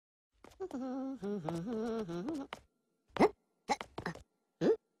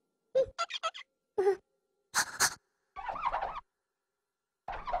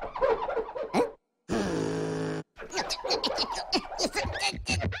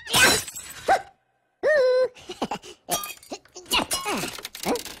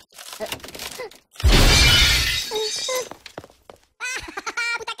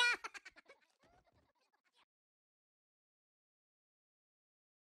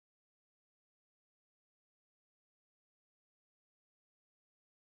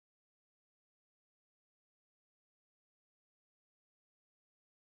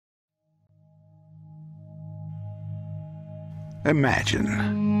Imagine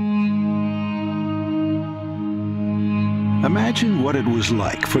what it was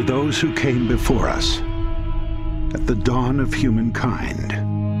like for those who came before us at the dawn of humankind,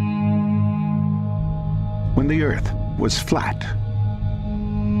 when the earth was flat,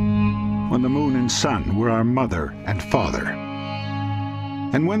 when the moon and sun were our mother and father,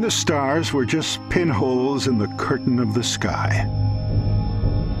 and when the stars were just pinholes in the curtain of the sky.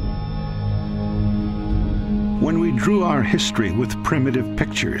 When we drew our history with primitive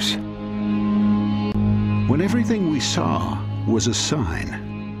pictures, when everything we saw was a sign,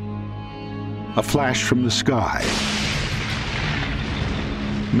 a flash from the sky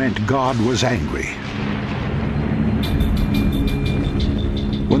meant God was angry.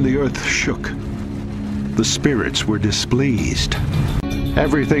 When the earth shook, the spirits were displeased.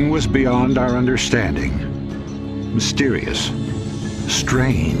 Everything was beyond our understanding, mysterious,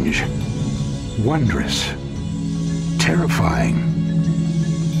 strange, wondrous, terrifying,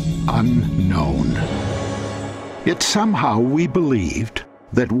 unknown. Yet somehow we believed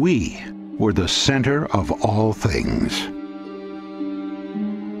that we were the center of all things.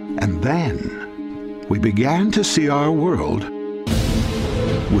 And then we began to see our world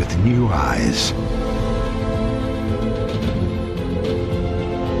with new eyes.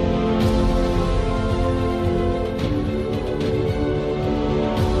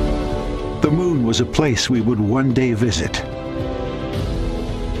 The moon was a place we would one day visit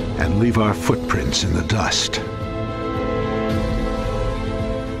and leave our footprints in the dust.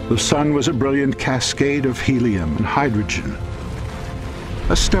 The sun was a brilliant cascade of helium and hydrogen.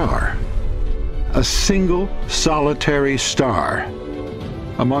 A star, a single solitary star,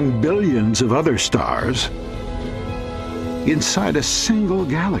 among billions of other stars, inside a single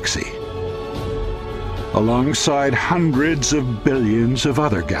galaxy, alongside hundreds of billions of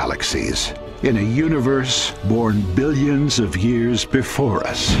other galaxies, in a universe born billions of years before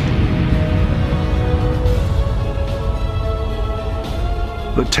us.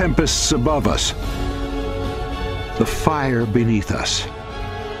 The tempests above us, the fire beneath us,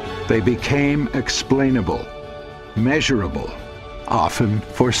 they became explainable, measurable, often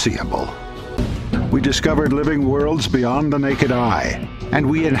foreseeable. We discovered living worlds beyond the naked eye, and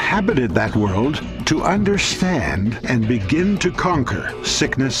we inhabited that world to understand and begin to conquer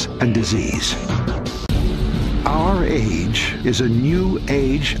sickness and disease. Our age is a new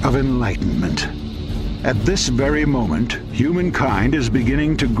age of enlightenment. At this very moment, humankind is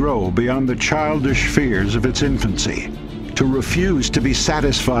beginning to grow beyond the childish fears of its infancy, to refuse to be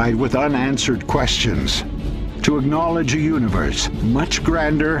satisfied with unanswered questions, to acknowledge a universe much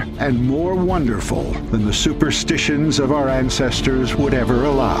grander and more wonderful than the superstitions of our ancestors would ever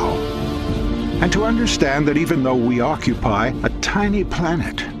allow, and to understand that even though we occupy a tiny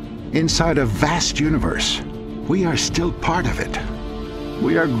planet inside a vast universe, we are still part of it.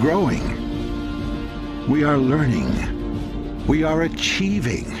 We are growing. We are learning. We are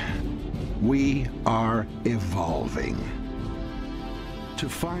achieving. We are evolving. To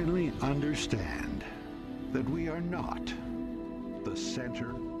finally understand that we are not the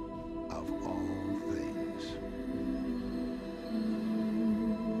center